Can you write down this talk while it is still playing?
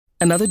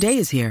Another day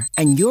is here,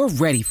 and you're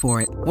ready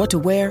for it. What to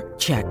wear?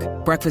 Check.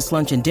 Breakfast,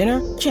 lunch, and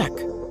dinner? Check.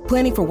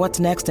 Planning for what's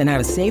next and how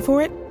to save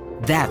for it?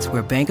 That's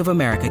where Bank of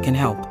America can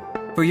help.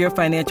 For your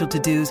financial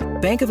to-dos,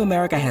 Bank of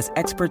America has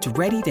experts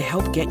ready to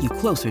help get you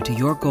closer to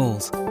your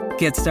goals.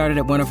 Get started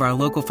at one of our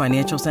local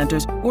financial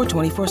centers or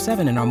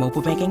 24/7 in our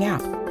mobile banking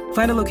app.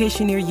 Find a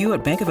location near you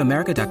at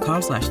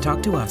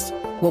bankofamerica.com/talktous.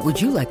 What would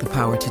you like the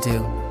power to do?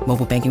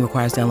 Mobile banking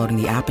requires downloading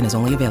the app and is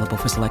only available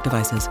for select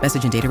devices.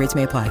 Message and data rates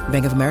may apply.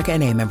 Bank of America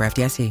N.A., member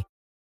FDIC.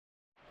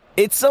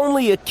 It's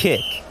only a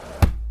kick,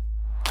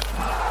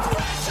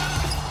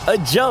 a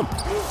jump,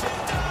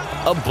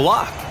 a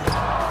block.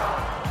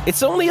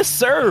 It's only a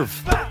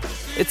serve.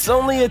 It's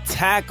only a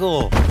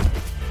tackle,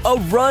 a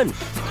run.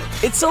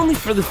 It's only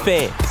for the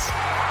fans.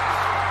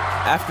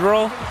 After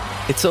all,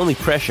 it's only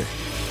pressure.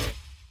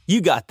 You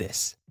got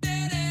this.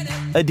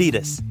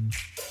 Adidas.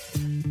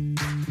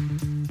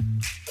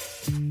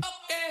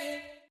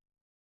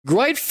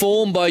 Great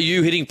form by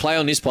you hitting play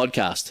on this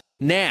podcast.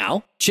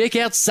 Now, check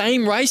out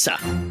Same Racer,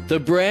 the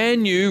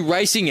brand new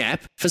racing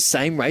app for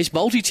same race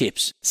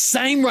multi-tips.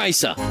 Same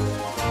Racer.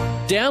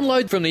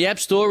 Download from the App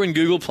Store and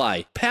Google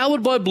Play.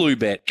 Powered by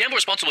Bluebet. Gamble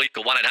responsibly.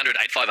 Call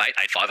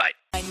 1-800-858-858.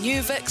 My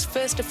new Vicks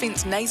First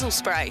Defence Nasal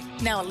Spray.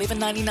 Now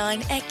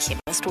 $11.99 at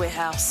Chemist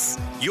Warehouse.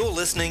 You're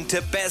listening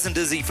to Baz and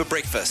Dizzy for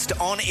breakfast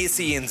on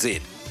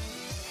SENZ.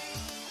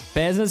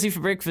 Baz and Dizzy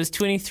for breakfast,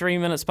 23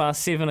 minutes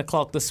past 7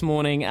 o'clock this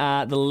morning.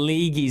 The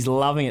league is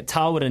loving it.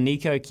 Tawera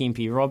Nico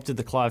Kempe robbed of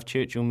the Clive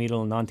Churchill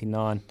medal in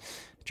 99.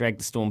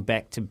 Dragged the Storm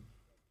back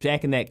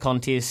in that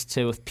contest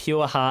with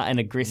pure heart and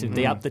aggressive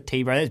D up the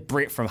T-bone. That's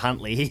Brett from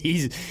Huntly.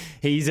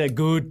 He's a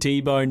good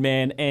T-bone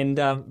man. And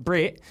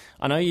Brett,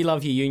 I know you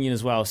love your Union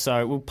as well,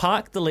 so we'll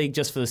park the league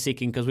just for the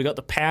second because we got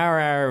the power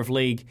hour of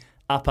league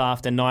up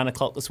after 9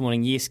 o'clock this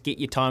morning. Yes, get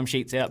your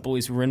timesheets out,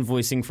 boys. We're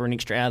invoicing for an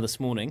extra hour this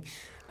morning.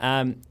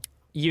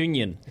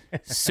 Union,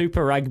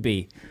 Super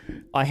Rugby.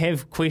 I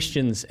have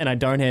questions and I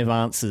don't have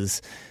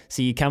answers.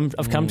 So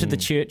I've come to the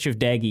Church of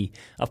Daggy.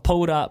 I've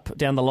pulled up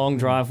down the long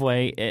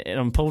driveway and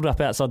I'm pulled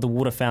up outside the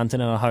water fountain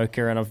in a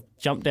hoker and I've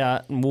jumped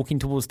out and walking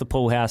towards the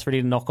pool house,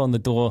 ready to knock on the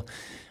door.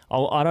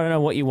 I don't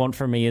know what you want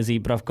from me, Izzy,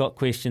 but I've got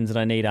questions and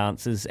I need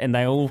answers, and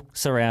they all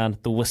surround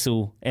the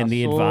whistle and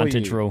the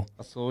advantage rule.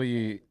 I saw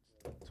you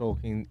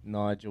talking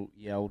Nigel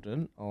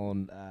Yeldon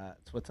on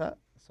Twitter.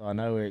 So I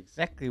know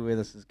exactly where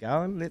this is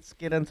going. Let's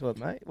get into it,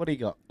 mate. What do you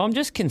got? I'm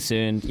just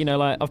concerned.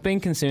 I've been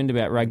concerned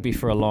about rugby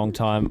for a long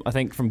time. I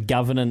think from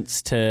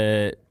governance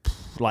to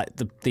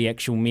the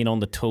actual men on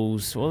the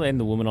tools, and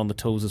the women on the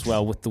tools as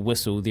well with the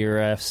whistle.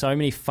 There are so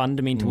many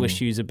fundamental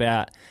issues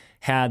about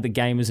how the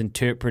game is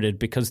interpreted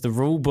because the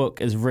rule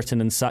book is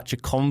written in such a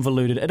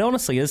convoluted... It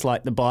honestly is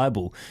like the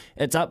Bible.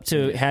 It's up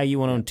to how you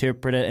want to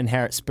interpret it and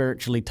how it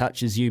spiritually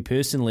touches you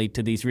personally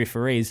to these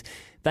referees.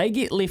 They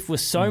get left with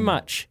so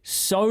much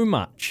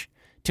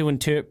to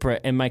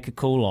interpret and make a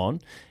call on.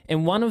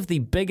 And one of the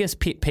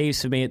biggest pet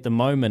peeves for me at the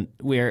moment,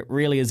 where it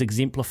really is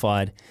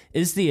exemplified,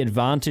 is the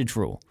advantage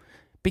rule.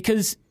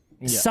 Because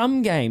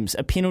some games,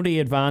 a penalty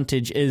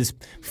advantage is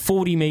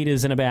 40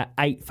 metres in about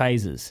 8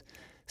 phases.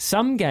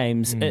 Some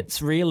games,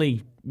 it's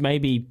really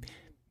maybe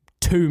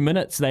 2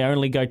 minutes, they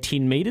only go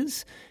 10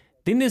 metres.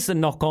 Then there's the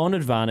knock-on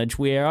advantage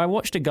where I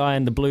watched a guy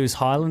in the Blues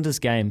Highlanders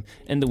game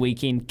in the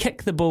weekend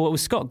kick the ball. It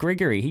was Scott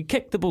Gregory. He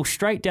kicked the ball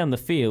straight down the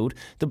field.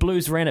 The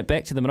Blues ran it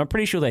back to them, and I'm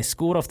pretty sure they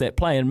scored off that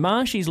play. And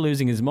Marshy's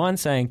losing his mind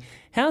saying,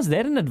 how's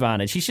that an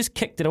advantage? He's just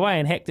kicked it away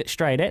and hacked it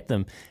straight at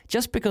them.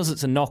 Just because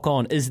it's a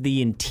knock-on, is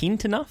the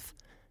intent enough?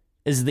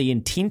 Is the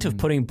intent of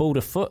putting ball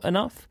to foot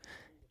enough?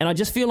 And I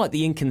just feel like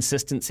the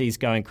inconsistency is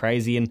going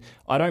crazy, and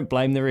I don't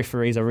blame the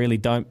referees. I really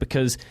don't,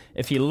 because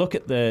if you look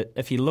at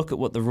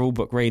what the rule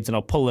book reads, and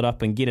I'll pull it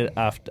up and get it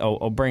after,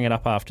 I'll bring it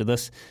up after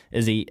this,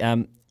 Izzy.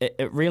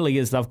 It really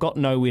is. They've got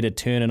nowhere to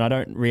turn, and I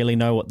don't really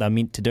know what they're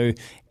meant to do.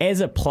 As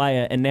a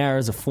player, and now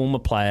as a former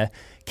player,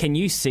 can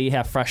you see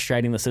how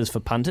frustrating this is for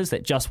punters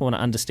that just want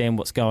to understand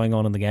what's going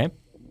on in the game?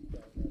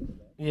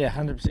 Yeah,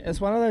 100%. It's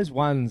one of those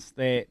ones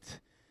that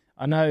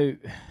I know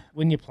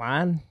when you're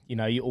playing,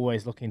 you're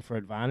always looking for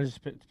advantage,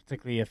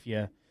 particularly if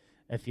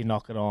you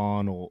knock it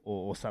on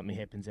or something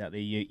happens out there,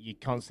 you're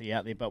constantly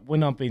out there. But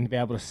when I've been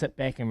able to sit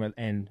back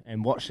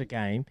and watch the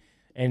game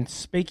and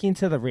speaking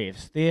to the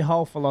refs, their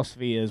whole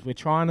philosophy is we're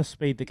trying to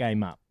speed the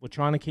game up. We're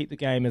trying to keep the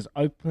game as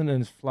open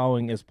and as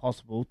flowing as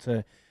possible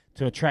to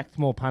attract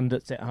more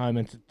pundits at home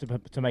and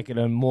to make it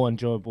more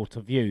enjoyable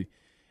to view.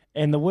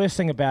 And the worst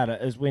thing about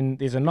it is when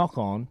there's a knock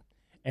on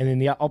and then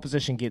the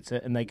opposition gets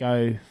it and they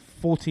go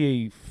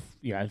 40,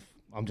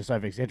 I'm just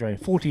over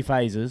exaggerating, 40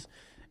 phases,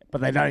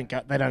 but they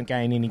don't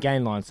gain any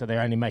gain lines, so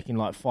they're only making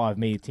like 5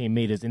 metres, 10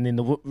 metres, and then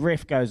the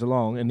ref goes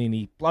along and then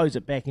he blows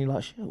it back and you're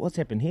like, shit, what's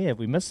happened here? Have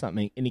we missed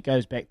something? And he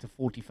goes back to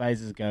 40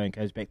 phases ago and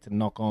goes back to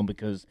knock on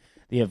because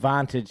the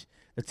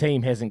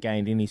team hasn't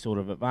gained any sort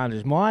of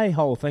advantage. My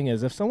whole thing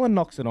is if someone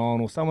knocks it on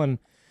or someone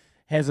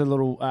has a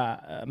little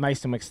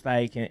makes a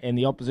mistake and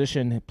the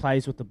opposition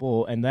plays with the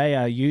ball and they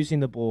are using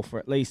the ball for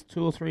at least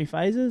 2 or 3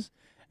 phases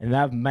and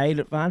they've made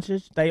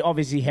advantage, they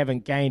obviously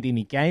haven't gained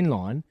any gain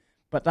line,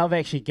 but they've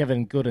actually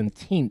given good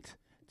intent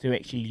to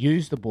actually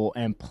use the ball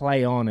and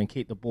play on and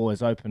keep the ball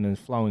as open and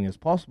flowing as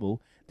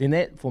possible, then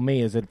that for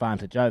me is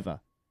advantage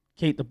over.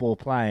 Keep the ball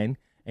playing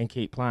and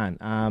keep playing.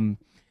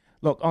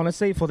 Look,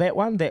 honestly, for that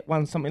one,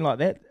 something like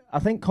that, I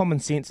think common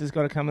sense has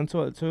got to come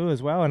into it too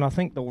as well. And I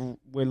think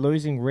we're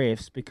losing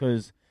refs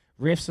because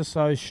refs are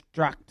so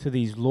struck to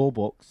these law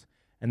books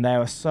and they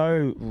are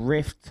so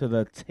ref to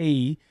the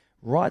T,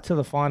 right to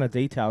the finer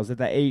details, that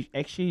they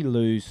actually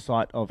lose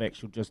sight of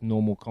actual just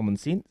normal common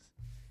sense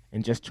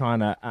and just trying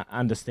to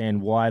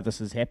understand why this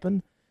has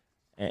happened.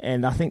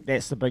 And I think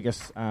that's the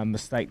biggest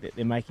mistake that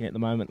they're making at the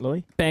moment,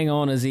 Louis. Bang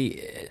on,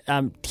 Izzy.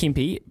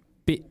 Kempy,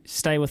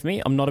 stay with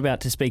me. I'm not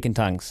about to speak in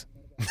tongues.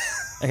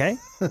 Okay?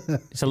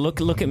 So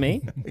look at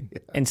me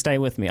and stay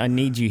with me. I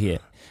need you here.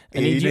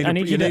 You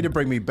need to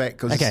bring me back.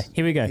 Cause, okay,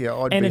 here we go. Yeah,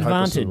 I'd An be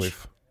advantage.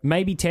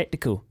 Maybe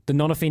tactical. The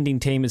non-offending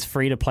team is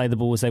free to play the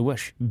ball as they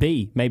wish.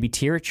 B, maybe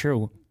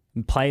territorial.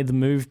 The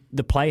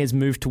players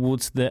move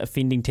towards the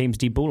offending team's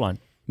dead ball line.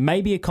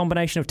 Maybe a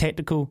combination of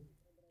tactical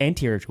and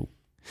territorial.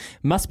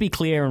 Must be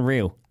clear and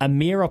real. A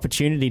mere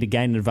opportunity to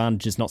gain an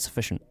advantage is not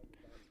sufficient.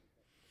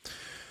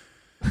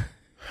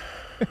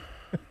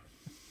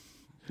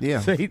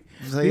 Yeah. Mate,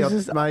 do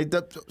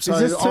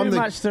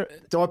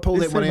I pull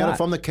that one out?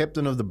 If I'm the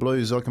captain of the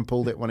Blues, I can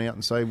pull that one out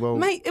and say, well...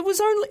 Mate, it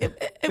was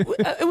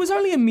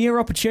only a mere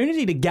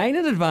opportunity to gain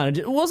an advantage.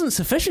 It wasn't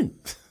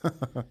sufficient.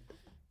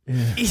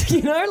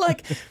 You know,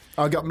 like...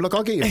 I get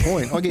your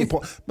point.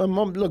 But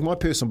my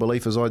personal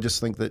belief is I just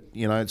think that,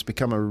 you know, it's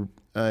become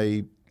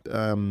a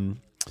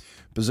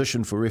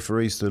position for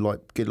referees to,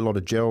 like, get a lot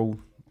of gel,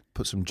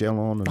 put some gel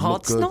on and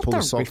look good, pull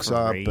the socks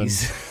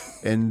referees. Up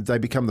and they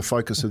become the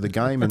focus of the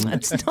game, and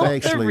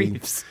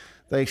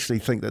they actually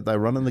think that they're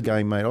running the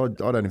game, mate. I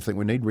don't even think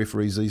we need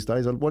referees these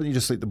days. Why don't you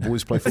just let the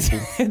boys play football?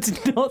 It's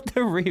not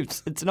the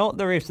refs. It's not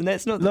the refs, and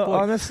that's not the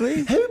point.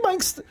 Honestly, who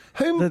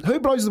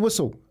blows the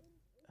whistle?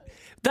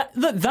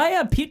 They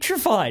are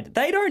petrified.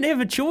 They don't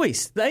have a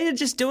choice. They are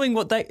just doing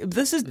what they.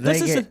 They get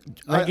answer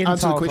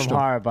the question. From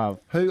higher above.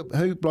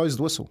 Who blows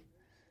the whistle?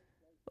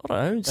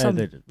 I don't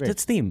know.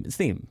 It's them. It's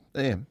them.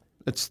 Yeah,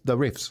 it's the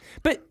refs.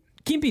 But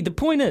Kempy, the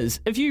point is,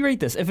 if you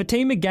read this, if a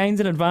team gains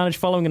an advantage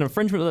following an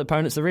infringement of the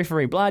opponents, the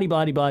referee,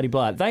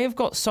 blah-de-blah-de-blah-de-blah, they have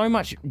got so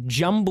much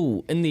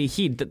jumble in their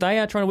head that they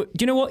are trying to... Do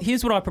you know what?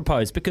 Here's what I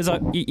propose, because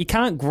you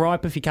can't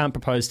gripe if you can't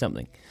propose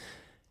something.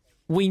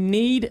 We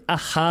need a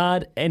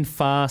hard and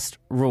fast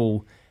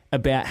rule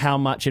about how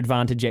much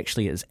advantage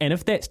actually is. And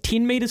if that's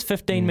 10 metres,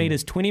 15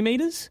 metres, 20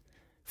 metres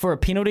for a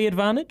penalty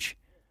advantage,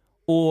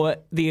 or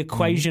the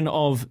equation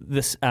of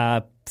this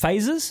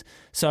phases,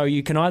 so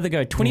you can either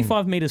go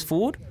 25 metres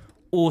forward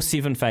or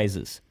 7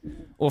 phases.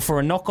 Or for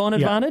a knock-on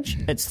advantage,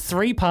 it's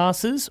 3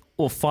 passes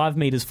or 5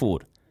 metres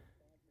forward.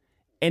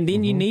 And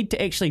then you need to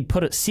actually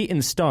put it set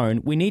in stone.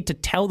 We need to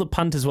tell the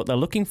punters what they're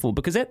looking for.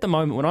 Because at the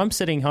moment, when I'm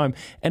sitting home,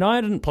 and I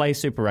didn't play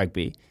Super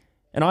Rugby,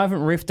 and I haven't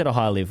reffed at a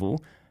high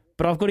level,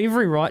 but I've got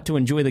every right to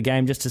enjoy the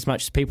game just as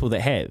much as people that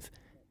have.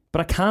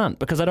 But I can't,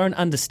 because I don't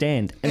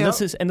understand. And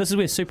this is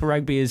where Super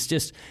Rugby is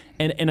just,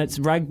 and it's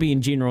rugby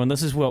in general, and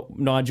this is what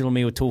Nigel and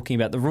me were talking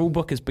about. The rule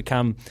book has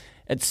become...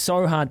 It's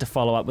so hard to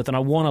follow up with, and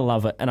I want to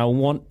love it, and I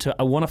want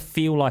to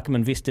feel like I'm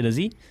invested,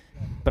 Izzy,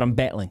 but I'm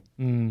battling.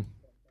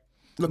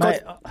 Look,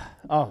 mate,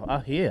 I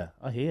hear.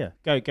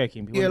 Go,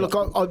 Kim. Yeah,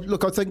 I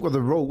think with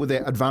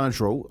that advantage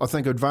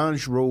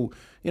rule,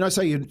 you know,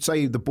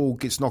 say the ball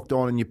gets knocked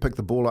on and you pick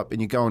the ball up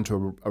and you go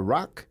into a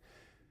ruck,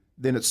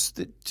 then it's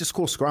just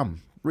call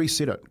scrum,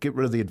 reset it, get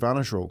rid of the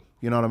advantage rule.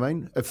 You know what I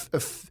mean?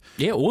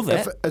 All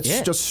that. If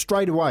it's just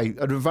straight away,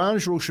 an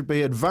advantage rule should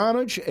be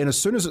advantage, and as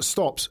soon as it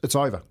stops, it's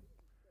over.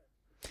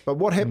 But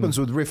what happens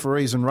with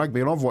referees in rugby,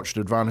 and I've watched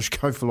advantage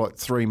go for like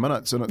 3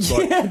 minutes, and it's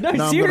like, I'm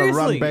going to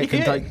run back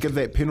and give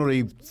that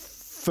penalty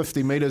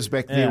 50 metres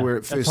back there where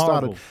it first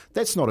started.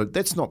 That's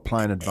not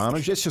playing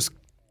advantage. That's just,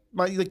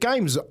 mate, the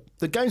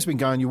game's been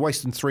going. You're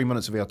wasting 3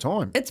 minutes of our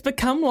time. It's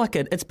become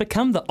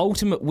the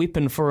ultimate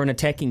weapon for an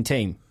attacking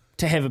team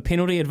to have a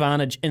penalty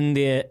advantage in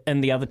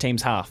the other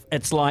team's half.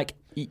 It's like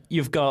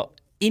you've got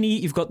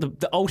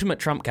the ultimate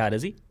trump card,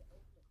 is he?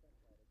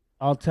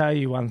 I'll tell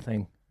you one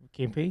thing,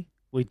 Kempy.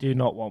 We do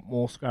not want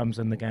more scrums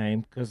in the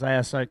game because they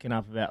are soaking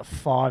up about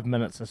 5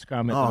 minutes of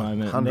scrum at the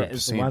moment. 100%. And that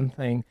is the one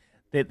thing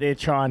that they're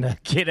trying to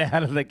get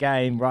out of the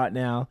game right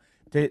now.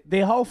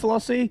 Their whole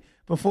philosophy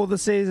before the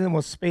season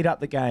was speed up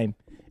the game.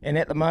 And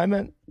at the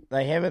moment,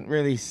 they haven't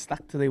really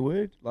stuck to their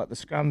word. Like, the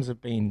scrums have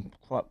been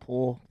quite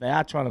poor. They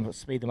are trying to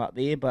speed them up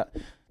there. But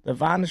the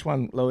advantage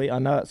one, Louis, I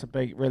know it's a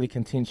big, really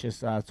contentious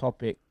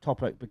topic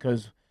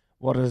because...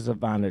 What is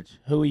advantage?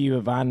 Who are you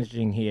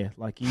advantaging here?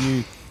 Like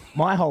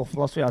my whole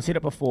philosophy. I said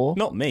it before.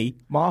 Not me.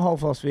 My whole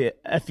philosophy.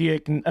 If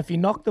you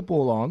knock the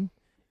ball on,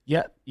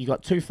 you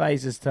got 2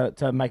 phases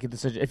to make a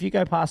decision. If you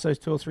go past those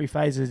 2 or 3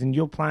 phases and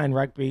you're playing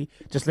rugby,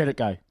 just let it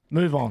go.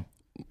 Move on.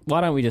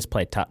 Why don't we just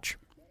play touch?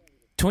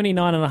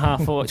 29 and a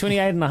half, 28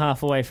 and a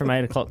half away from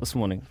 8 o'clock this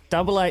morning.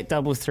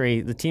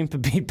 8833, the Temper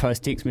Bed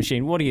Post text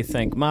machine. What do you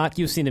think? Mark,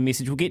 you'll send a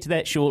message. We'll get to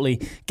that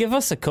shortly. Give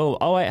us a call,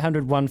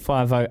 0800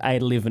 150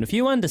 811. If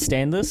you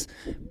understand this,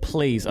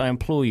 please, I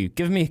implore you,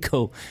 give me a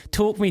call.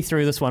 Talk me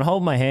through this one.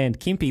 Hold my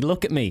hand. Kempy,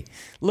 look at me.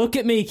 Look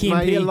at me, Kempy.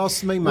 Mate, you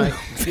lost me, mate.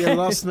 You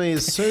lost me.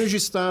 As soon as you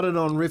started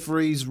on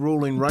referees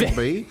ruling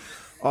rugby,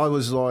 I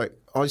was like,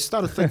 I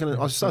started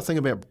thinking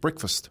about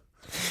breakfast.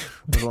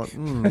 I was like,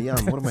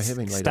 yum, what am I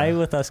having later? Stay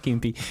with us,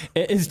 Kempy.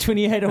 It is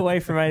 28 away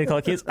from 8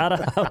 o'clock. Here's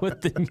Araha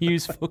with the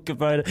news for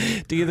Kubota.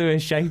 Together we're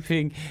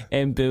shaping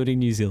and building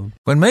New Zealand.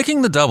 When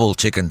making the double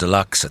chicken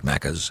deluxe at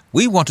Macca's,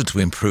 we wanted to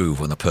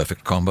improve on the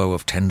perfect combo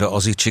of tender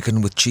Aussie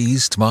chicken with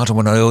cheese, tomato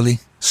and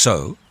aioli.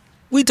 So,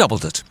 we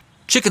doubled it.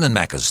 Chicken and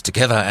Macca's,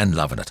 together and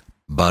loving it.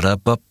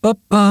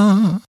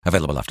 Ba-da-ba-ba-ba.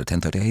 Available after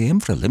 10:30 a.m.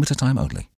 for a limited time only.